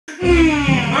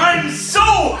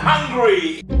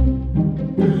hungry.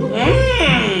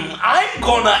 I'm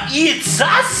gonna eat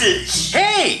sausage.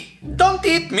 Hey, don't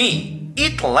eat me.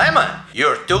 Eat lemon.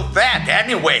 You're too fat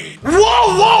anyway.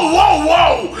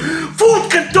 Whoa! Food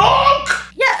can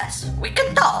talk? Yes, we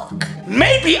can talk.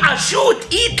 Maybe I should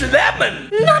eat lemon.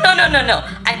 No.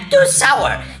 I'm too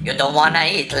sour. You don't wanna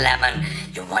eat lemon.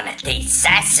 You wanna taste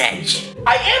sausage.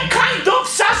 I am kind of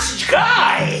sausage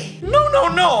guy. No.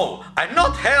 I'm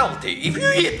not healthy. If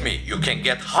you eat me, you can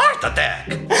get heart attack.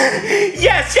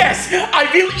 Yes, I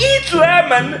will eat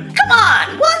lemon. Come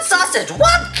on, one sausage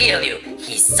won't kill you.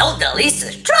 He's so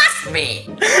delicious, trust me.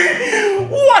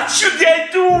 What should I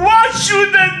do?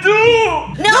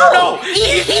 No,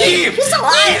 eat him. He's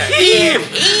alive. Eat him.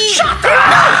 Shut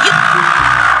up.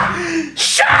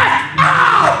 Shut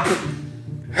up!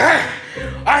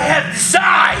 I have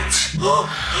decided.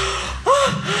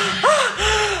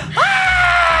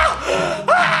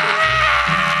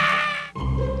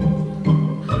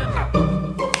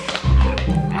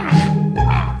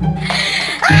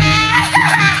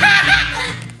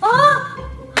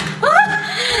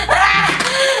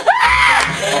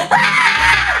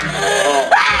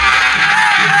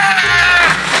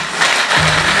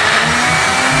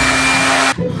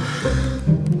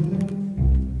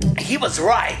 He was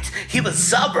right. He was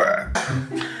sober.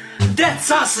 That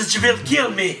sausage will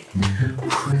kill me.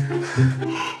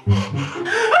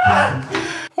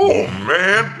 Oh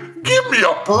man, give me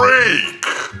a break.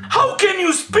 How can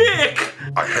you speak?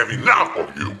 I have enough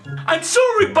of you. I'm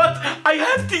sorry, but I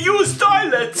have to use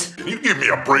toilet. Can you give me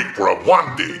a break for a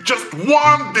 1 day? Just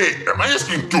 1 day. Am I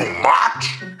asking too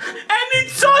much? I need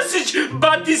sausage,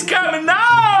 but it's coming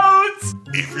out.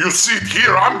 If you sit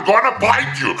here, I'm gonna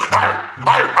bite you.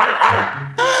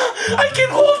 I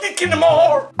can't hold it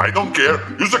anymore. I don't care.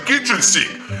 Use the kitchen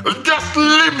sink. Just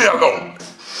leave me alone.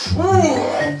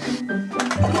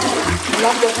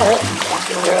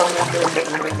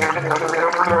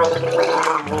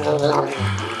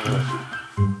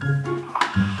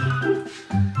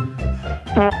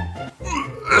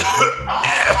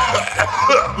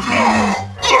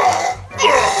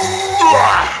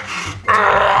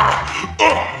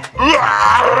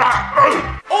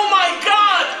 Oh my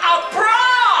God, a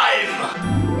prime!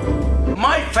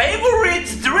 My favorite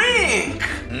drink.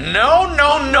 No.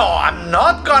 I'm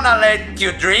not gonna let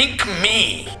you drink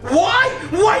me. Why?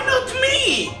 Why not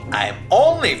me? I'm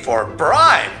only for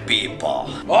prime people.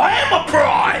 I am a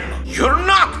prime. You're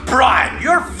not prime.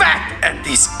 You're fat and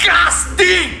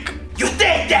disgusting. You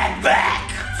take that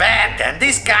back. Fat and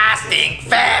disgusting.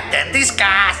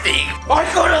 I'm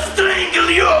gonna strangle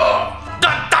you.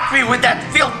 Don't touch me with that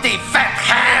filthy fat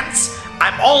hands.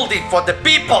 I'm only for the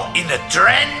people in the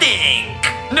trending.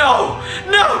 No,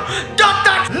 don't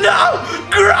touch. No,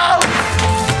 gross.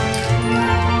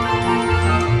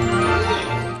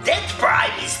 That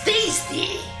prime is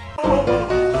tasty.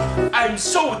 I'm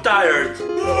so tired.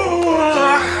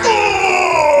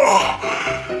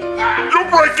 You're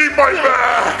breaking my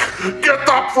back. Get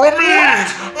up from me.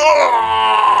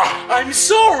 I'm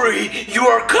sorry, you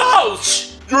are couch.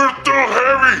 You're too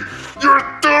heavy. You're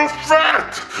too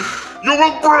fat. You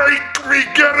will break me.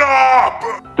 Get up.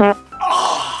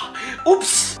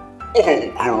 Oops.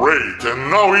 Oh, great.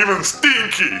 And now even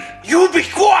Stinky. You be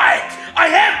quiet. I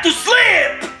have to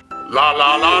sleep. La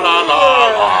la la la la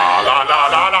la la la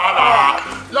la la la la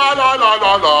la la la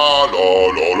la lo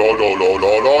lo lo lo lo lo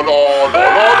lo lo la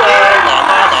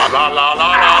la la la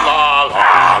la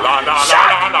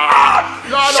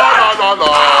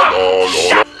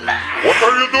What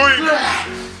are you doing?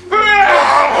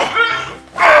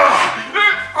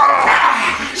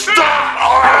 Stop!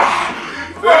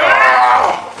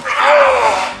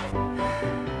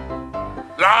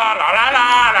 La la la la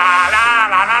la la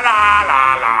la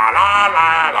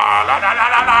la la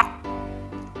la la.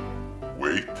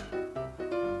 Wait.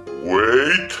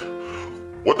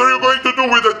 What are you going to do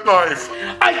with that knife?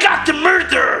 I got the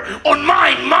murder on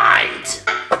my mind.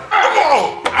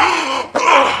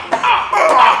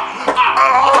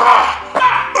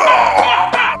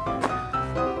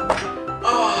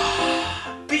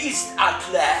 Peace at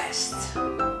last.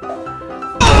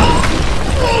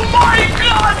 Oh my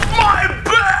God, my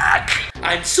back!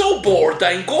 I'm so bored,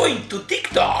 I'm going to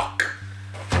TikTok.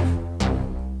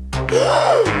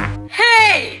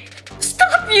 Hey!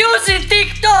 Stop using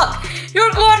TikTok!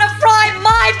 You're gonna fry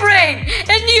my brain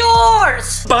and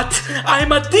yours! But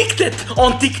I'm addicted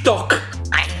on TikTok.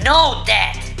 I know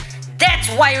that. That's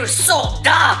why you're so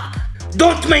dumb.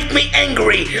 Don't make me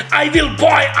angry. I will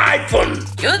buy iPhone.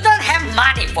 You don't have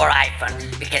money for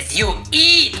iPhone because you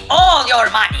eat all your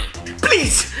money.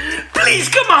 Please,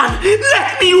 come on.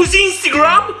 Let me use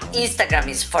Instagram. Instagram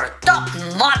is for top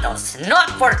models, not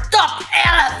for top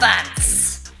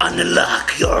elephants.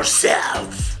 Unlock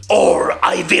yourself, or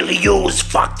I will use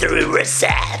factory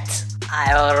reset.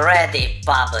 I already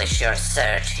published your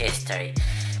search history.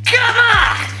 Come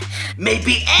on!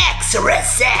 Maybe X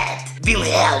reset will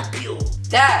help you.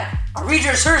 Dad, I read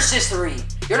your search history.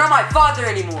 You're not my father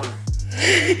anymore.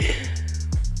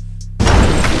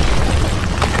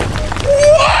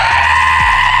 What?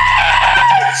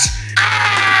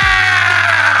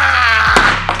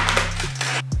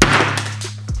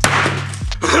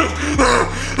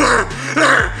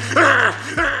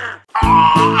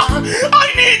 I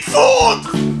need food!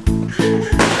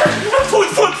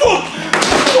 Food!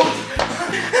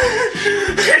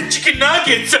 Chicken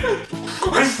nuggets!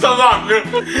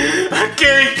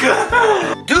 Cake!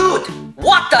 Dude,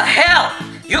 what the hell?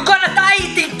 You're gonna die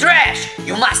eating trash.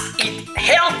 You must eat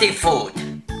healthy food.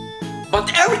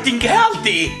 But everything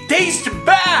healthy tastes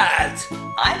bad!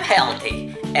 I'm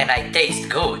healthy and I taste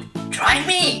good. Try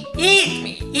me.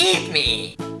 Eat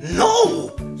me.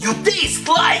 No! You taste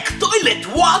like toilet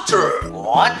water!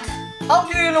 What? How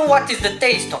do you know what is the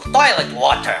taste of toilet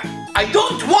water? I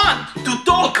don't want to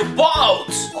talk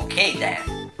about! Okay then.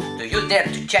 Do you dare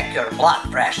to check your blood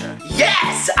pressure?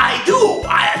 Yes, I do!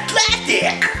 I'm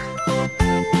athletic!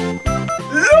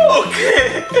 Look!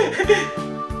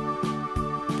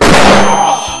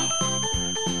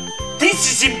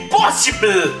 This is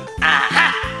impossible!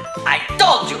 Aha! I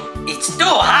told you, it's too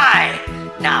high!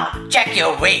 Now check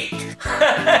your weight.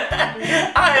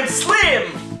 I am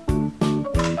slim!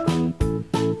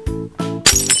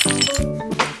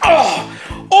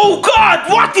 Oh God,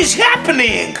 what is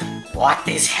happening? What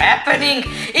is happening?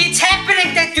 It's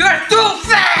happening that you are too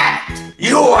fat!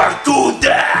 You are too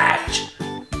dead!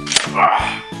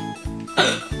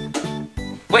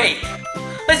 Wait,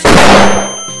 let's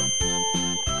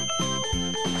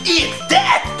Eat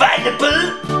that, pineapple!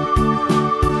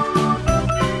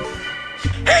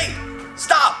 Hey,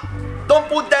 stop! Don't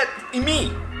put that in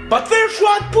me. But where should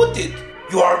I put it?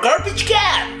 Your garbage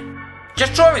can!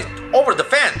 Just throw it over the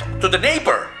fence to the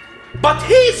neighbor. But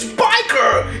he's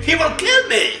biker! He will kill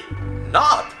me!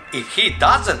 Not if he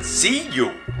doesn't see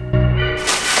you.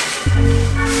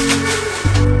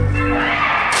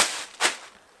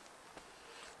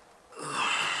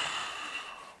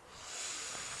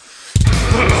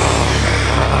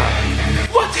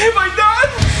 What have I done?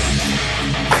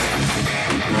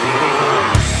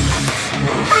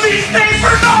 Please,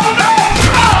 neighbor, no!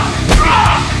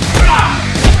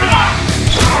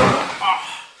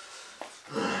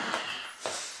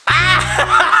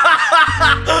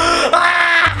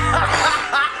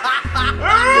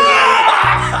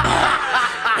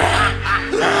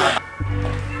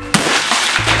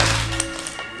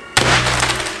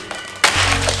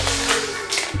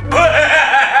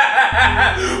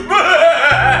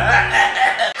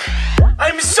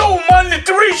 I'm so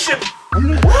malnutrition!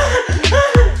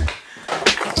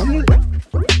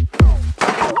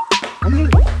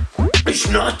 It's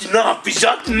not enough, is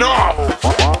that enough?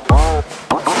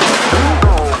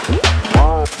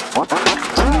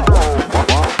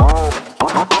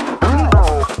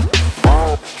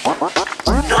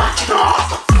 Not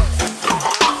enough!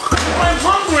 I'm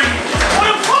hungry!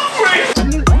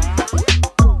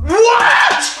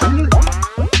 What?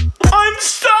 I'm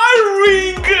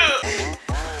starving!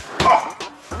 Oh,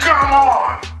 come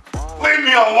on! Leave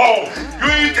me alone! You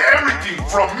eat everything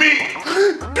from me!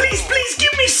 Please,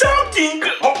 give me something!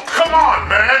 Oh, come on,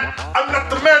 man! I'm not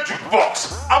the magic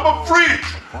box! I'm a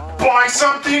fridge! Buy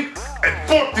something and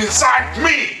put inside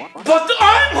me! But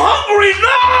I'm hungry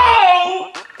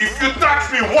now! If you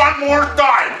touch me one more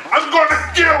time, I'm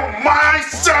gonna kill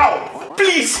myself!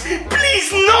 Please,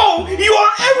 no! You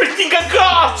are everything I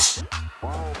got!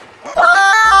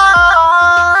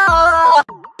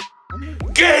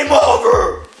 Game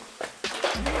over!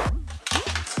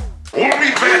 Pull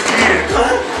me back in!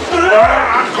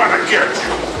 I'm gonna get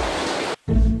you!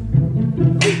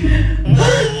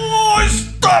 Oh,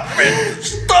 stop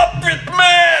it,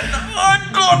 man! I'm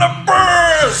gonna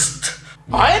burst!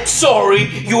 I'm sorry,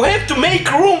 you have to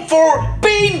make room for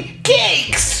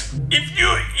pancakes! If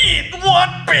you eat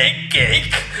one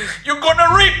pancake, you're gonna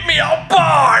rip me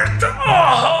apart!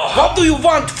 Oh, What do you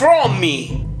want from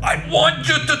me? I want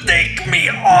you to take me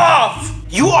off!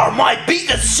 You are my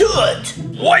biggest suit!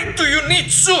 Why do you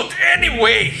need suit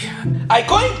anyway? I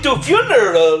going to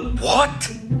funeral! What?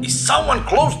 Is someone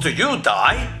close to you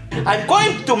die? I'm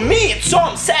going to meet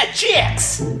some sad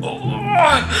chicks.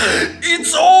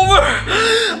 It's over!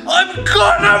 I'm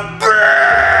gonna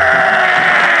burn!